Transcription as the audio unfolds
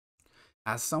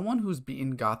As someone who's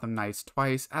beaten Gotham Knights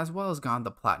twice, as well as gotten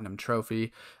the Platinum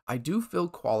Trophy, I do feel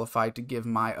qualified to give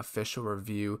my official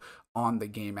review on the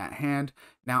game at hand.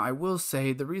 Now, I will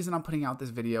say the reason I'm putting out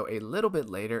this video a little bit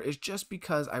later is just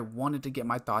because I wanted to get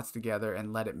my thoughts together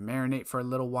and let it marinate for a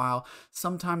little while.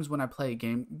 Sometimes when I play a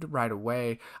game right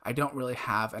away, I don't really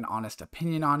have an honest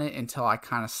opinion on it until I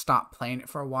kind of stop playing it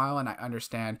for a while and I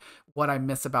understand what I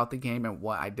miss about the game and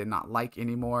what I did not like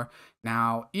anymore.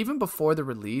 Now, even before the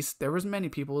release, there was many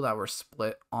people that were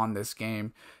split on this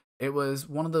game. It was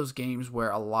one of those games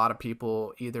where a lot of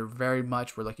people either very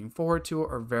much were looking forward to it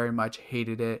or very much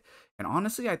hated it. And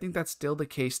honestly, I think that's still the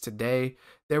case today.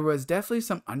 There was definitely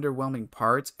some underwhelming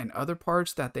parts and other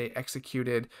parts that they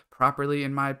executed properly,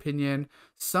 in my opinion.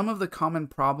 Some of the common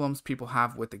problems people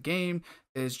have with the game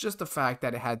is just the fact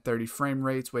that it had 30 frame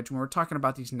rates, which when we're talking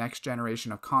about these next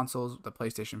generation of consoles, the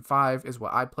PlayStation 5 is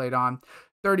what I played on.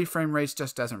 30 frame rates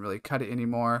just doesn't really cut it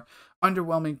anymore.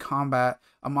 Underwhelming combat,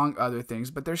 among other things,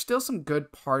 but there's still some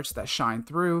good parts that shine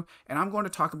through, and I'm going to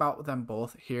talk about them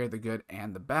both here, the good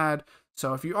and the bad.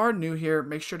 So if you are new here,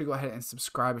 make sure to go ahead and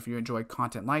subscribe if you enjoy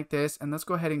content like this, and let's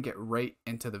go ahead and get right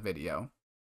into the video.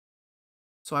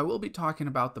 So I will be talking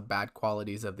about the bad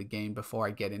qualities of the game before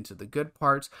I get into the good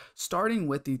parts, starting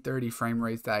with the 30 frame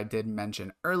rates that I did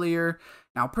mention earlier.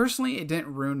 Now, personally, it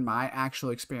didn't ruin my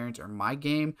actual experience or my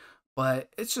game, but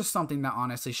it's just something that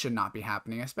honestly should not be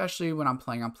happening, especially when I'm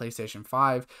playing on PlayStation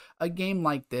 5. A game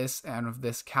like this and of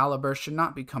this caliber should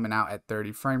not be coming out at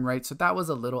 30 frame rate, so that was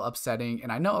a little upsetting,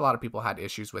 and I know a lot of people had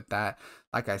issues with that.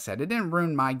 Like I said, it didn't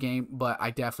ruin my game, but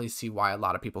I definitely see why a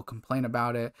lot of people complain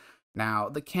about it. Now,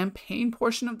 the campaign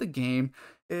portion of the game,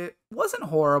 it wasn't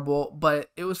horrible,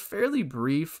 but it was fairly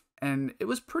brief and it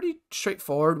was pretty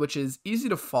straightforward, which is easy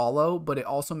to follow, but it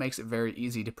also makes it very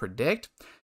easy to predict.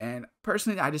 And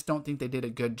personally, I just don't think they did a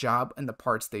good job in the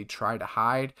parts they try to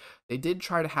hide. They did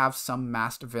try to have some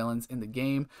masked villains in the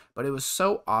game, but it was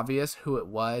so obvious who it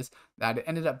was that it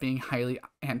ended up being highly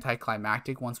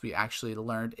anticlimactic once we actually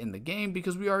learned in the game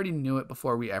because we already knew it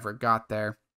before we ever got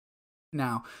there.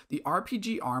 Now, the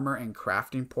RPG armor and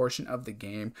crafting portion of the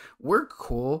game were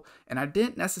cool, and I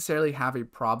didn't necessarily have a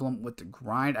problem with the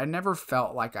grind. I never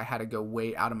felt like I had to go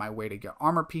way out of my way to get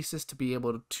armor pieces to be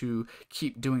able to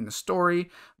keep doing the story,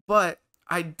 but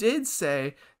I did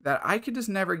say that I could just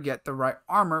never get the right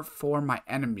armor for my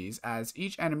enemies, as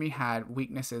each enemy had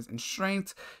weaknesses and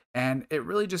strengths, and it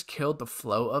really just killed the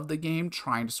flow of the game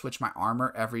trying to switch my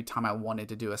armor every time I wanted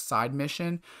to do a side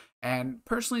mission. And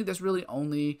personally, this really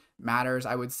only matters,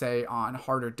 I would say, on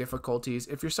harder difficulties.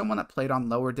 If you're someone that played on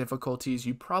lower difficulties,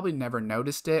 you probably never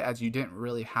noticed it as you didn't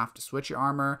really have to switch your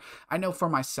armor. I know for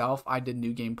myself, I did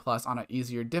New Game Plus on an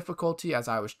easier difficulty as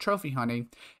I was trophy hunting.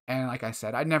 And like I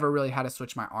said, I never really had to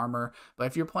switch my armor. But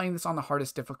if you're playing this on the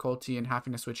hardest difficulty and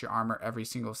having to switch your armor every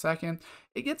single second,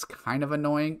 it gets kind of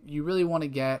annoying. You really want to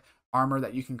get armor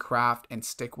that you can craft and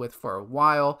stick with for a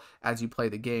while as you play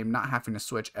the game, not having to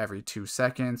switch every 2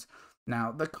 seconds.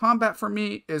 Now, the combat for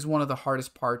me is one of the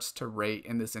hardest parts to rate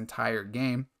in this entire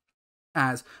game,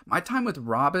 as my time with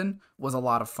Robin was a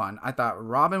lot of fun. I thought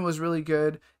Robin was really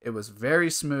good, it was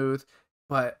very smooth,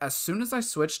 but as soon as I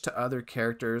switched to other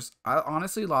characters, I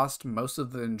honestly lost most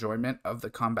of the enjoyment of the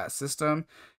combat system.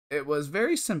 It was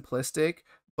very simplistic,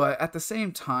 but at the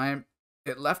same time,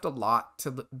 it left a lot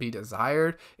to be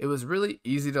desired. It was really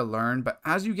easy to learn, but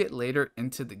as you get later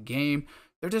into the game,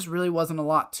 there just really wasn't a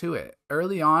lot to it.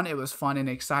 Early on, it was fun and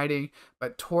exciting,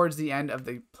 but towards the end of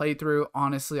the playthrough,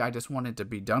 honestly, I just wanted to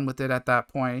be done with it at that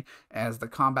point, as the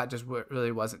combat just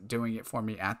really wasn't doing it for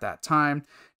me at that time.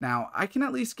 Now, I can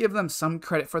at least give them some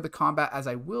credit for the combat, as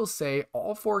I will say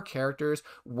all four characters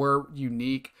were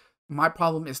unique. My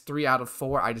problem is 3 out of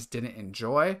 4 I just didn't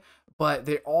enjoy, but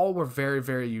they all were very,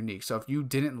 very unique. So if you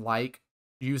didn't like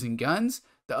using guns,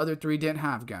 the other 3 didn't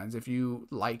have guns. If you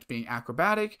liked being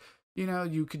acrobatic,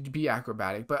 you could be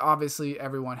acrobatic. But obviously,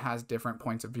 everyone has different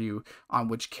points of view on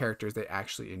which characters they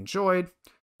actually enjoyed.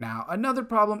 Now, another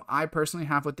problem I personally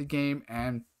have with the game,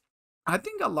 and I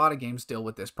think a lot of games deal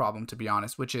with this problem, to be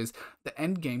honest, which is the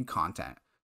end game content.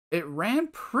 It ran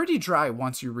pretty dry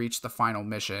once you reached the final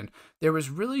mission. There was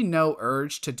really no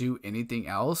urge to do anything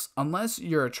else unless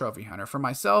you're a trophy hunter. For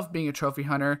myself, being a trophy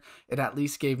hunter, it at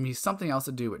least gave me something else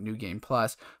to do with New Game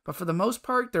Plus. But for the most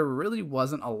part, there really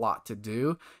wasn't a lot to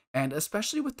do. And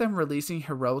especially with them releasing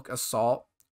Heroic Assault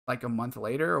like a month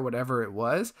later or whatever it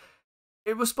was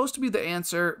supposed to be the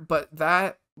answer, but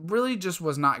that really just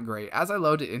was not great. As I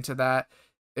loaded into that,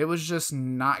 it was just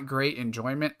not great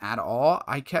enjoyment at all.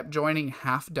 I kept joining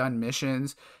half-done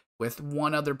missions with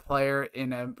one other player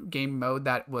in a game mode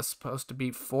that was supposed to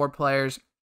be 4 players.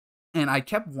 And I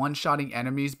kept one-shotting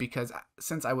enemies because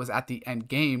since I was at the end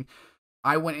game,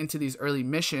 I went into these early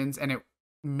missions and it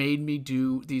made me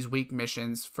do these weak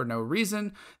missions for no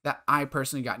reason that I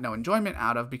personally got no enjoyment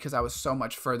out of because I was so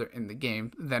much further in the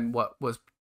game than what was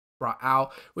brought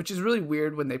out, which is really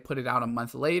weird when they put it out a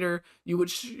month later. You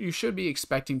should be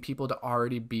expecting people to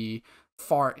already be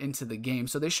far into the game,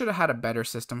 so they should have had a better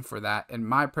system for that. In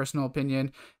my personal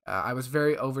opinion, I was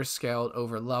very overscaled,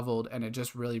 over leveled, and it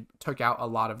just really took out a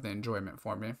lot of the enjoyment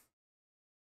for me.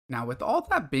 Now, with all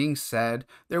that being said,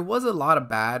 there was a lot of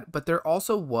bad, but there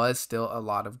also was still a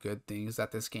lot of good things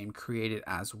that this game created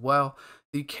as well.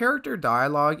 The character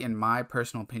dialogue, in my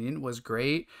personal opinion, was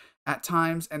great at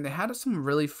times, and they had some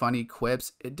really funny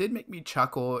quips. It did make me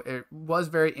chuckle. It was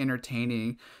very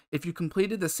entertaining. If you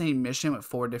completed the same mission with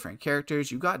four different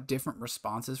characters, you got different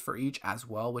responses for each as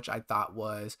well, which I thought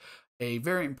was a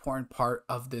very important part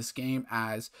of this game.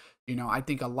 As you know, I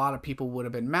think a lot of people would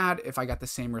have been mad if I got the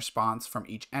same response from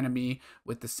each enemy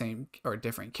with the same or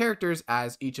different characters,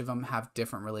 as each of them have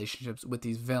different relationships with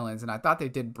these villains. And I thought they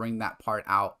did bring that part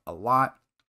out a lot.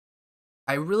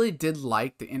 I really did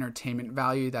like the entertainment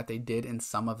value that they did in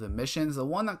some of the missions. The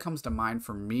one that comes to mind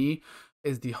for me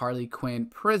is the Harley Quinn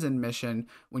prison mission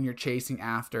when you're chasing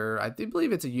after, I do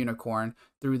believe it's a unicorn,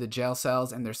 through the jail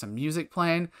cells and there's some music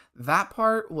playing. That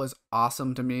part was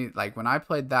awesome to me. Like when I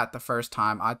played that the first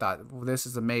time, I thought, well, this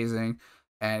is amazing.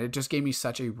 And it just gave me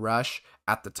such a rush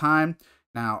at the time.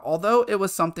 Now, although it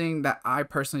was something that I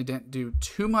personally didn't do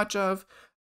too much of,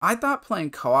 I thought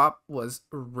playing co-op was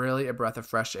really a breath of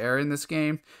fresh air in this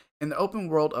game. In the open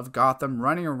world of Gotham,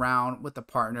 running around with a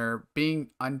partner, being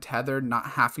untethered,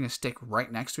 not having to stick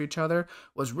right next to each other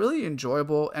was really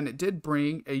enjoyable, and it did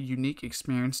bring a unique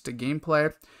experience to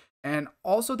gameplay. And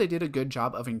also, they did a good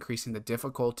job of increasing the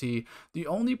difficulty. The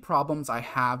only problems I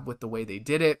have with the way they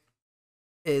did it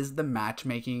is the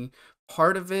matchmaking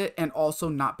part of it, and also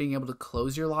not being able to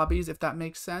close your lobbies, if that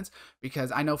makes sense. Because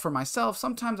I know for myself,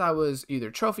 sometimes I was either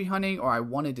trophy hunting or I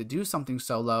wanted to do something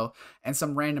solo and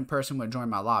some random person would join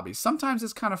my lobby. Sometimes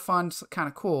it's kind of fun, kind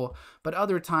of cool, but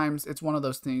other times it's one of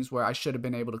those things where I should have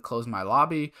been able to close my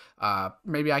lobby.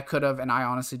 Maybe I could have, and I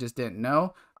honestly just didn't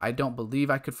know. I don't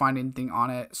believe I could find anything on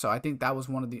it. So I think that was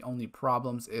one of the only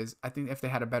problems. Is I think if they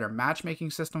had a better matchmaking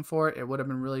system for it, it would have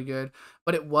been really good.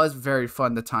 But it was very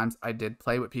fun the times I did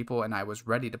play with people and I was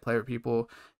ready to play with people.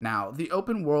 Now, the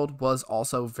open world was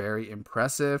also very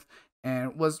impressive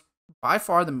and was by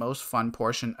far the most fun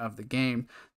portion of the game.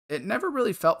 It never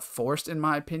really felt forced, in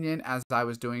my opinion, as I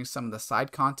was doing some of the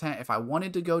side content. If I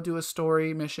wanted to go do a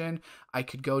story mission, I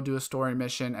could go do a story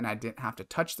mission and I didn't have to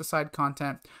touch the side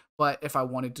content. But if I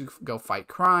wanted to go fight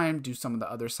crime, do some of the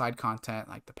other side content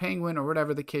like the Penguin or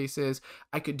whatever the case is,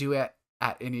 I could do it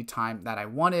at any time that I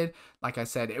wanted. Like I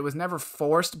said, it was never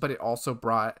forced, but it also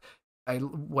brought a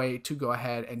way to go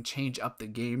ahead and change up the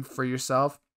game for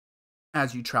yourself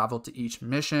as you travel to each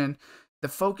mission. The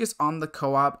focus on the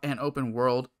co-op and open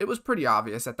world, it was pretty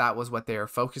obvious that that was what they were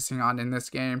focusing on in this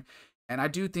game. And I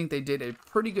do think they did a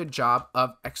pretty good job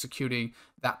of executing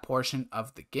that portion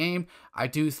of the game. I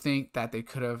do think that they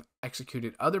could have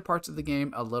executed other parts of the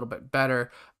game a little bit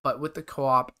better, but with the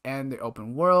co-op and the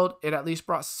open world, it at least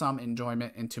brought some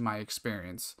enjoyment into my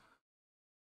experience.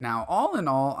 Now, all in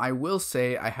all, I will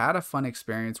say I had a fun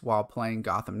experience while playing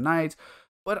Gotham Knights,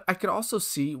 but I could also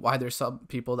see why there's some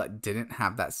people that didn't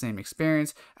have that same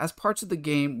experience, as parts of the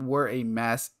game were a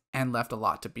mess and left a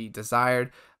lot to be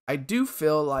desired. I do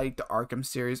feel like the Arkham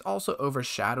series also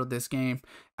overshadowed this game,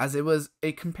 as it was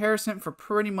a comparison for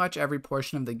pretty much every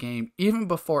portion of the game, even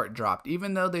before it dropped.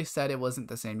 Even though they said it wasn't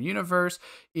the same universe,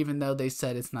 even though they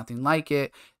said it's nothing like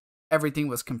it, everything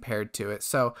was compared to it.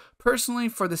 So personally,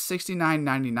 for the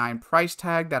 $69.99 price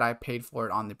tag that I paid for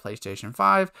it on the PlayStation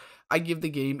 5, I give the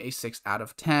game a 6 out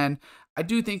of 10. I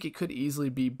do think it could easily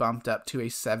be bumped up to a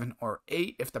 7 or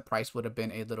 8 if the price would have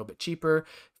been a little bit cheaper.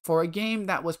 For a game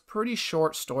that was pretty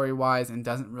short story-wise and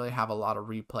doesn't really have a lot of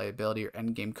replayability or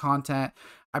endgame content,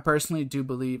 I personally do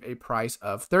believe a price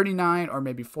of $39 or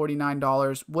maybe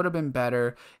 $49 would have been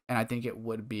better, and I think it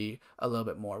would be a little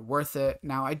bit more worth it.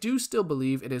 Now, I do still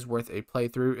believe it is worth a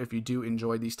playthrough if you do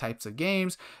enjoy these types of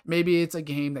games. Maybe it's a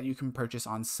game that you can purchase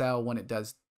on sale when it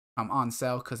does on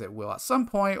sale, because it will at some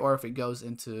point, or if it goes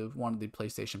into one of the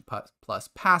PlayStation Plus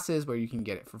passes where you can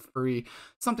get it for free,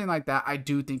 something like that. I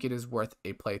do think it is worth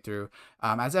a playthrough,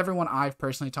 as everyone I've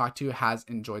personally talked to has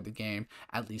enjoyed the game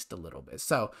at least a little bit.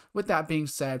 So with that being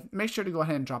said, make sure to go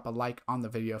ahead and drop a like on the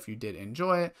video if you did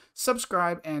enjoy it,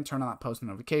 subscribe, and turn on that post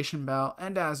notification bell.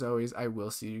 And as always, I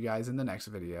will see you guys in the next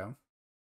video.